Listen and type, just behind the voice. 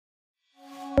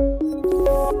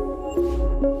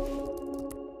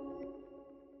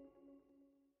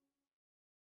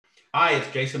Hi, it's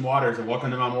Jason Waters, and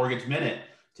welcome to my Mortgage Minute.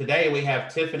 Today we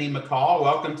have Tiffany McCall.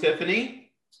 Welcome,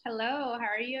 Tiffany. Hello, how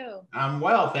are you? I'm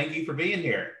well. Thank you for being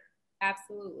here.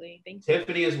 Absolutely. Thank you.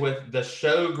 Tiffany is with the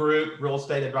Show Group Real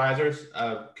Estate Advisors,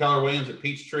 Keller Williams at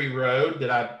Peachtree Road. Did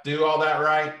I do all that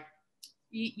right?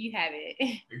 You have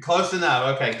it. Close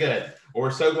enough. Okay, good. Well,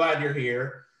 we're so glad you're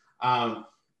here.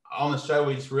 On the show,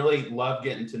 we just really love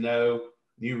getting to know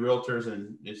new realtors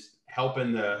and just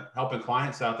helping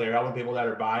clients out there, helping people that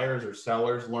are buyers or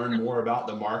sellers learn more about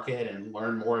the market and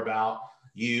learn more about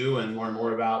you and learn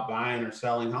more about buying or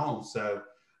selling homes. So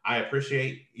I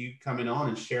appreciate you coming on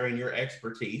and sharing your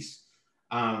expertise.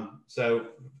 So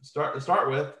start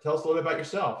with, tell us a little bit about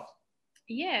yourself.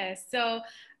 Yeah, so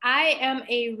I am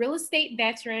a real estate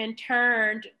veteran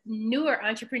turned newer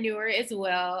entrepreneur as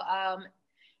well.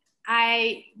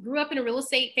 I grew up in a real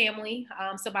estate family.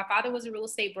 So my father was a real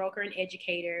estate broker and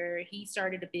educator. He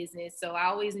started a business. So I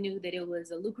always knew that it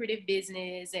was a lucrative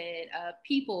business and a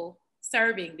people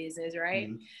serving business, right?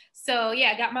 Mm-hmm. So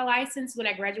yeah, I got my license when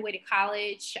I graduated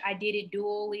college. I did it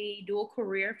dual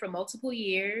career for multiple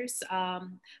years.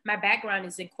 My background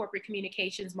is in corporate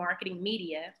communications, marketing,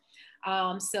 media.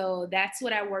 So that's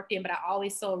what I worked in, but I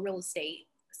always sold real estate.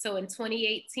 So in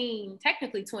 2018,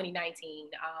 technically 2019,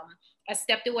 I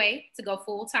stepped away to go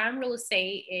full-time real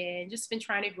estate and just been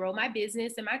trying to grow my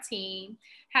business and my team.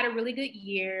 Had a really good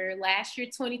year. Last year,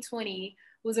 2020,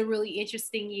 was a really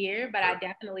interesting year, but I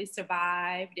definitely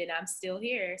survived and I'm still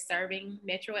here serving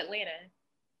Metro Atlanta.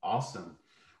 Awesome.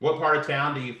 What part of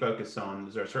town do you focus on?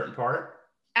 Is there a certain part?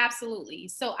 Absolutely.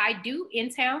 So I do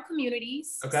in-town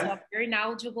communities. So Okay. I'm very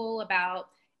knowledgeable about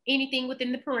anything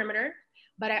within the perimeter,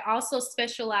 but I also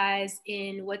specialize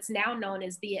in what's now known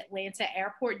as the Atlanta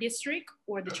Airport District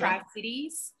or the Okay.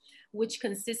 Tri-Cities, which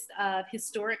consists of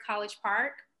historic College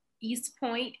Park, East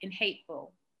Point, and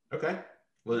Hapeville. Okay.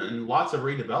 Well, and lots of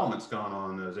redevelopments going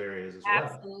on in those areas as well.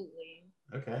 Absolutely.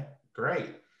 Okay,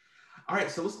 great. All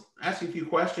right, so let's ask you a few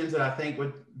questions that I think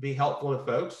would be helpful to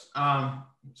folks.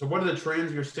 So what are the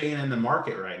trends you're seeing in the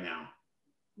market right now?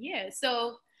 Yeah,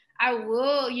 so I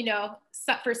will,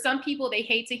 for some people, they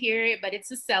hate to hear it, but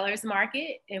it's a seller's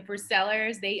market. And for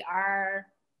sellers, they are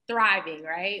thriving,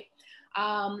 right?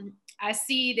 I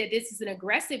see that this is an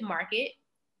aggressive market.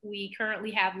 We currently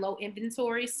have low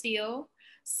inventory still.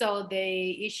 So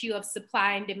the issue of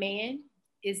supply and demand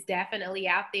is definitely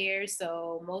out there.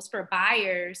 So most for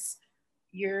buyers,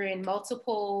 you're in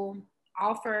multiple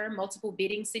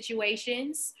bidding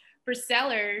situations. For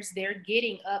sellers, they're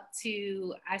getting up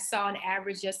to, I saw an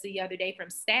average just the other day from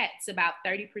stats, about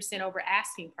 30% over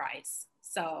asking price.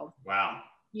 So, Wow.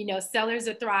 sellers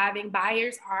are thriving.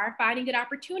 Buyers are finding good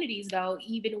opportunities, though,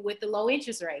 even with the low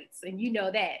interest rates. And you know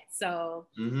that. So,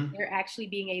 they're actually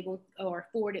being able or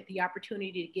afforded the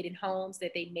opportunity to get in homes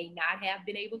that they may not have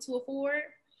been able to afford.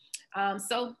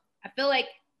 So, I feel like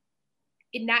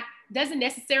it not doesn't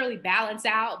necessarily balance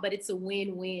out, but it's a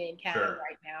win-win kind of Sure.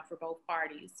 right now for both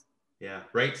parties. Yeah,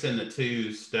 rates in the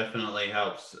twos definitely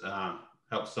helps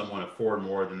someone afford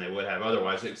more than they would have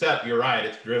otherwise. Except you're right,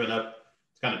 it's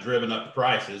kind of driven up the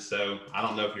prices. So I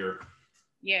don't know if you're.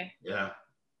 Yeah. Yeah. I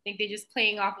think they're just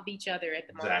playing off of each other at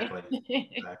the moment. Exactly.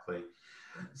 Exactly.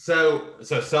 So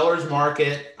sellers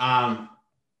market.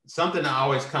 Something that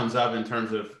always comes up in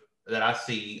terms of that I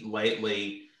see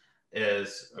lately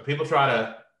is people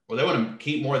they want to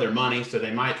keep more of their money, so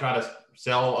they might try to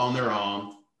sell on their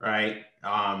own, right?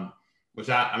 Which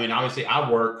I mean, obviously I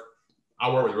work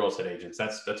with real estate agents.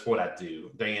 That's what I do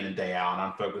day in and day out. And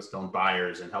I'm focused on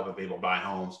buyers and helping people buy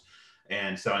homes.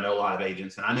 And so I know a lot of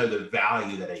agents and I know the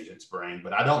value that agents bring,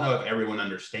 but I don't know if everyone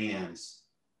understands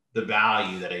the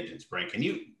value that agents bring. Can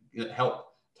you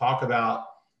help talk about,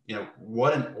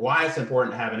 what and why it's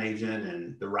important to have an agent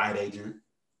and the right agent?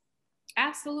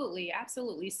 Absolutely,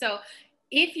 absolutely. So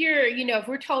if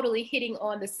we're totally hitting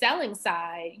on the selling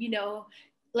side,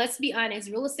 let's be honest,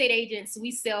 real estate agents, we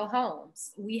sell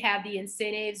homes. We have the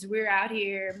incentives. We're out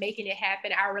here making it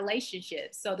happen, our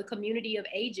relationships. So the community of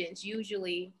agents,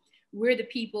 usually we're the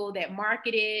people that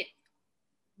market it.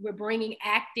 We're bringing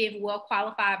active,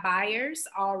 well-qualified buyers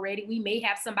already. We may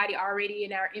have somebody already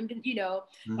in our,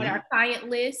 on our client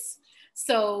list.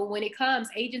 So when it comes,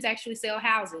 agents actually sell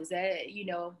houses.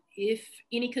 If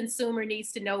any consumer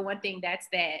needs to know one thing, that's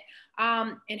that.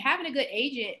 And having a good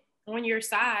agent on your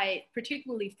side,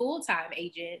 particularly full-time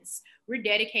agents, we're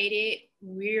dedicated.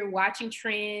 We're watching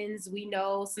trends. We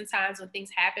know sometimes when things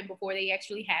happen before they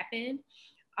actually happen.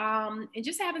 And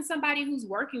just having somebody who's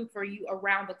working for you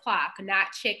around the clock,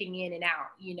 not checking in and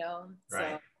out,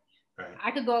 Right. So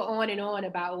I could go on and on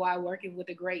about why working with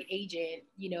a great agent,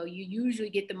 you know, you usually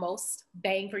get the most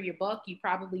bang for your buck. You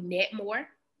probably net more.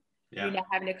 Yeah. You're not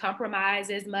having to compromise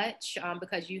as much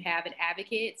because you have an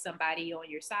advocate, somebody on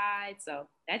your side. So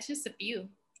that's just a few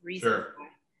reasons. Sure.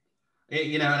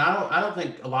 You know, and I don't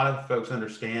think a lot of folks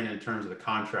understand in terms of the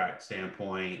contract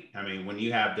standpoint. I mean, when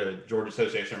you have the Georgia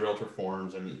Association of Realtor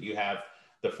forms and you have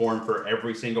the form for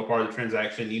every single part of the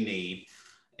transaction you need,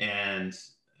 and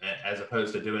as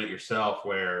opposed to doing it yourself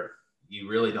where you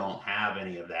really don't have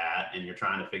any of that and you're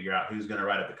trying to figure out who's going to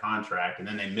write up the contract and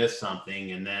then they miss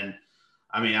something. And then,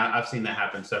 I mean, I've seen that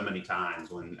happen so many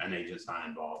times when an agent's not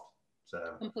involved.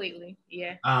 So completely.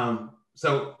 Yeah.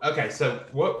 So, okay. So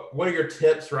what are your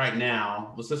tips right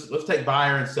now? Let's take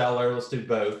buyer and seller. Let's do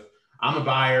both. I'm a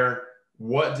buyer.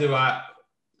 What do I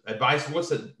advice? What's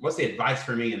the advice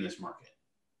for me in this market?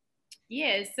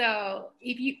 Yeah. So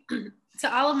if you,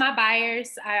 to all of my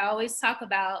buyers, I always talk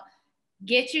about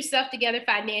get yourself together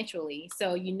financially.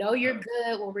 So, you know, you're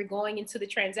good when we're going into the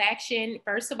transaction.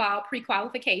 First of all,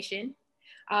 pre-qualification,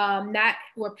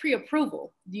 or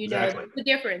pre-approval, you know, the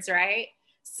difference, right?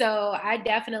 So I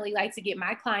definitely like to get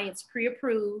my clients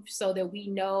pre-approved so that we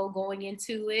know going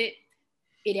into it,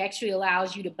 it actually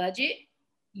allows you to budget.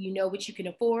 You know what you can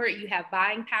afford, you have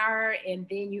buying power, and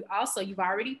then you've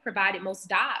already provided most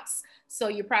docs. So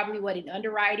you're probably in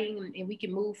underwriting, and we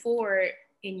can move forward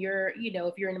in your, you know,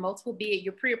 if you're in a multiple bid,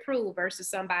 you're pre-approved versus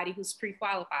somebody who's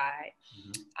pre-qualified.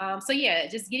 Mm-hmm. So yeah,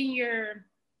 just getting your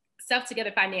stuff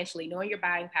together financially, knowing your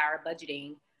buying power,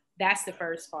 budgeting, that's the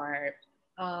first part.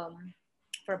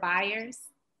 For buyers.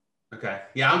 Okay.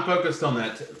 Yeah, I'm focused on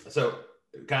that. So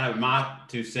kind of my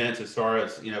 2 cents as far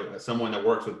as, you know, someone that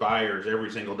works with buyers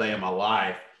every single day of my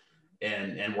life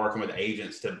and working with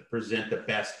agents to present the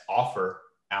best offer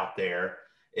out there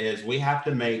is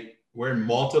we're in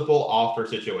multiple offer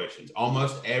situations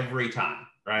almost every time,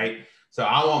 right? So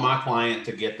I want my client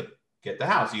to get the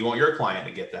house. You want your client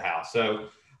to get the house. So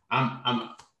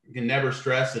I can never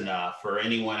stress enough for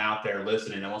anyone out there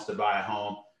listening that wants to buy a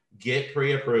home, get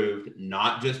pre-approved,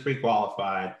 not just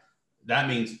pre-qualified. That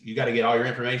means you got to get all your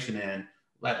information in,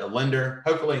 let the lender,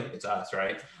 hopefully it's us,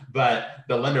 right? But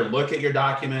the lender look at your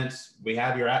documents. We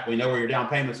know where your down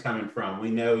payment's coming from. We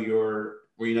know your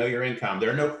income. There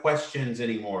are no questions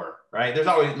anymore, right? There's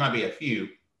always might be a few,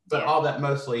 but all that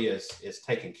mostly is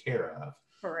taken care of.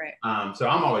 Correct. So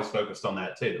I'm always focused on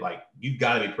that too. Like you've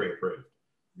got to be pre-approved.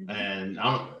 Mm-hmm. And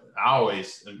I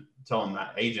always tell my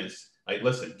agents, like,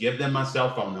 listen, give them my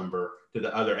cell phone number to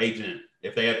the other agent.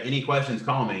 If they have any questions,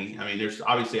 call me. I mean, there's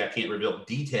obviously I can't reveal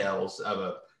details of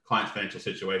a client's financial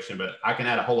situation, but I can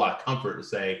add a whole lot of comfort to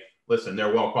say, listen,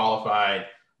 they're well qualified,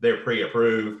 they're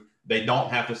pre-approved, they don't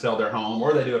have to sell their home,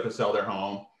 or they do have to sell their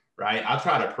home, right? I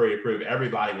try to pre-approve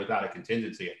everybody without a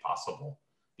contingency if possible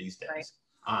these days.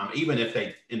 Right. Even if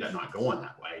they end up not going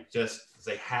that way, just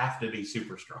they have to be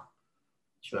super strong.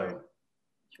 Sure.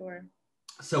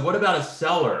 So what about a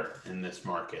seller in this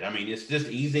market? I mean, it's just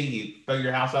easy. You throw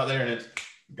your house out there and it's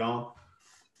gone.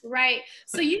 Right.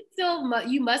 So you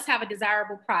must have a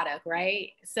desirable product, right?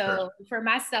 So for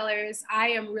my sellers, I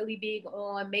am really big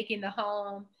on making the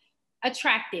home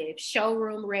attractive,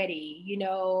 showroom ready. You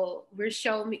know, we're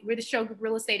the show group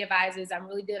real estate advisors. I'm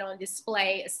really good on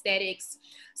display aesthetics.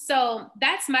 So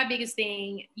that's my biggest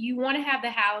thing. You want to have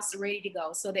the house ready to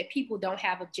go so that people don't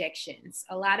have objections.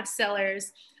 A lot of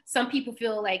sellers, some people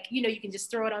feel like, you know, you can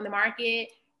just throw it on the market.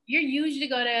 You're usually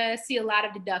going to see a lot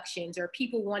of deductions or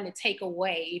people want to take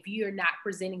away if you're not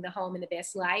presenting the home in the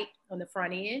best light on the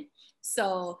front end.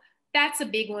 So that's a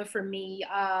big one for me.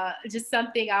 Just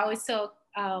something I always tell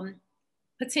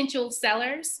potential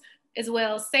sellers as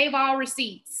well, save all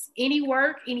receipts, any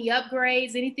work, any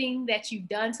upgrades, anything that you've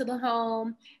done to the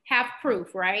home, have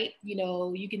proof, right? You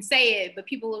know, you can say it, but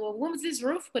people are, well, when was this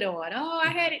roof put on? Oh, I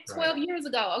had it 12 years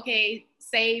ago. Okay,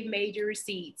 save major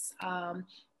receipts.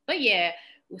 But yeah,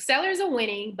 sellers are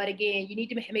winning, but again, you need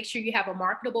to make sure you have a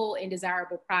marketable and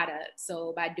desirable product.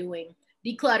 So by doing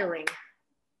decluttering,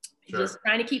 just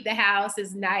trying to keep the house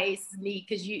as nice, neat,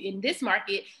 because in this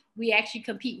market, we actually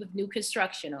compete with new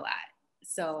construction a lot.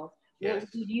 So we'll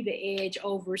give you the edge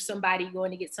over somebody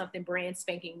going to get something brand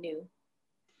spanking new.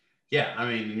 Yeah, I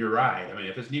mean, you're right. I mean,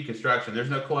 if it's new construction, there's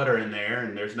no clutter in there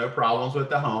and there's no problems with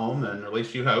the home, and at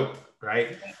least you hope,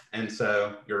 right? And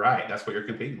so you're right. That's what you're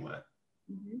competing with.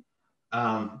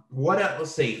 Mm-hmm. What else?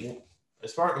 Let's see.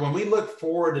 As far when we look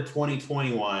forward to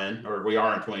 2021, or we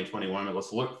are in 2021, but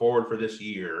let's look forward for this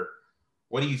year.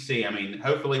 What do you see? I mean,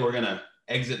 hopefully we're going to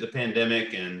exit the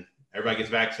pandemic and everybody gets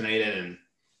vaccinated and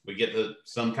we get to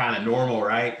some kind of normal,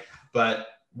 right? But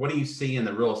what do you see in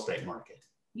the real estate market?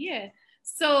 Yeah.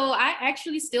 So I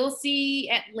actually still see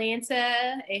Atlanta.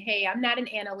 And hey, I'm not an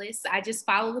analyst. I just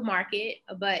follow the market.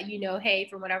 But hey,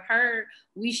 from what I've heard,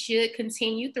 we should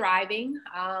continue thriving.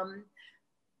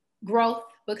 Growth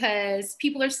because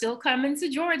people are still coming to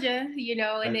Georgia, in the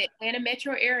Atlanta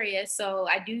metro area. So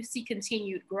I do see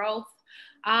continued growth.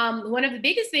 One of the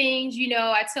biggest things,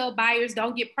 I tell buyers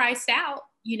don't get priced out.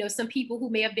 Some people who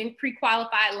may have been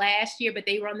pre-qualified last year, but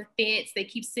they were on the fence, they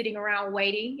keep sitting around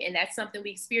waiting. And that's something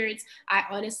we experience. I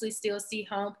honestly still see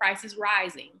home prices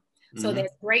rising. So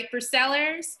that's great for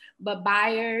sellers, but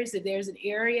buyers, if there's an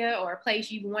area or a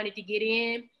place you wanted to get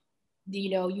in,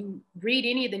 you read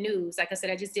any of the news. Like I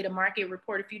said, I just did a market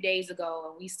report a few days ago,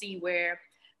 and we see where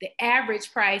the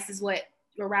average price is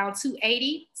around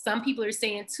 280. Some people are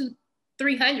saying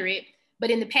 300, but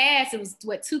in the past it was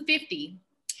 250.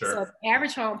 Sure. So the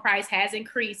average home price has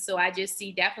increased. So I just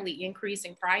see definitely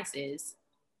increasing prices.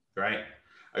 Right.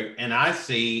 And I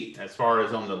see, as far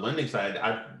as on the lending side,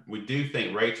 we do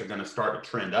think rates are going to start to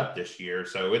trend up this year.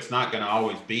 So it's not going to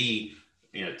always be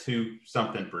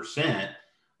 2-something%.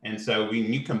 And so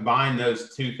when you combine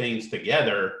those two things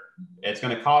together, it's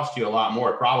going to cost you a lot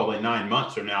more, probably 9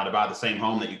 months from now, to buy the same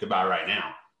home that you could buy right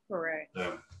now. Correct.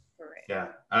 So, correct. Yeah.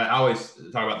 I always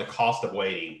talk about the cost of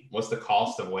waiting. What's the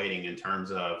cost of waiting in terms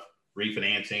of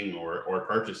refinancing or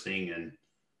purchasing? And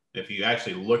if you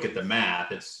actually look at the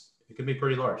math, it can be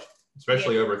pretty large,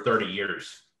 especially over 30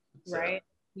 years. So. Right.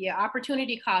 Yeah.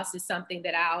 Opportunity cost is something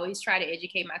that I always try to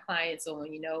educate my clients on,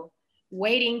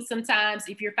 waiting sometimes,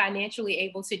 if you're financially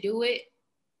able to do it,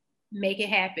 make it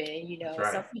happen.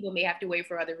 Right. Some people may have to wait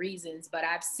for other reasons, but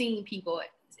I've seen people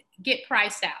get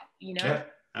priced out, Yeah,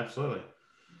 absolutely.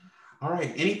 All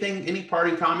right. Any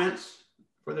parting comments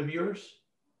for the viewers?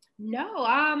 No.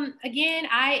 Again,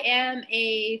 I am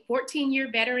a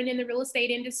 14-year veteran in the real estate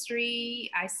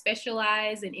industry. I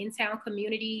specialize in town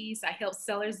communities. I help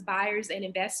sellers, buyers, and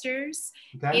investors,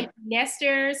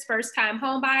 nesters, first-time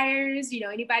home buyers,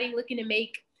 anybody looking to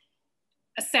make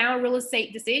a sound real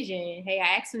estate decision. Hey,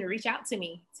 I asked them to reach out to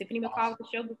me. Tiffany McCall with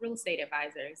Show Group Real Estate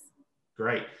Advisors.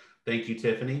 Great. Thank you,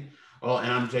 Tiffany. Well,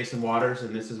 and I'm Jason Waters,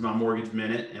 and this is my Mortgage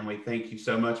Minute, and we thank you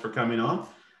so much for coming on.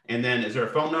 And then is there a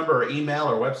phone number or email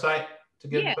or website to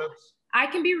give folks? I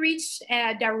can be reached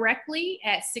directly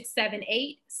at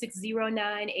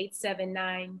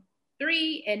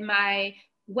 678-609-8793. And my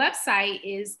website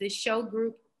is the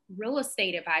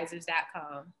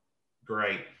showgrouprealestateadvisors.com.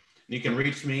 Great. You can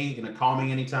reach me. You can call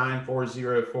me anytime,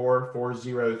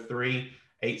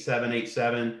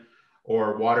 404-403-8787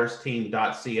 or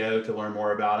watersteam.co to learn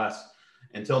more about us.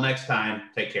 Until next time,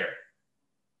 take care.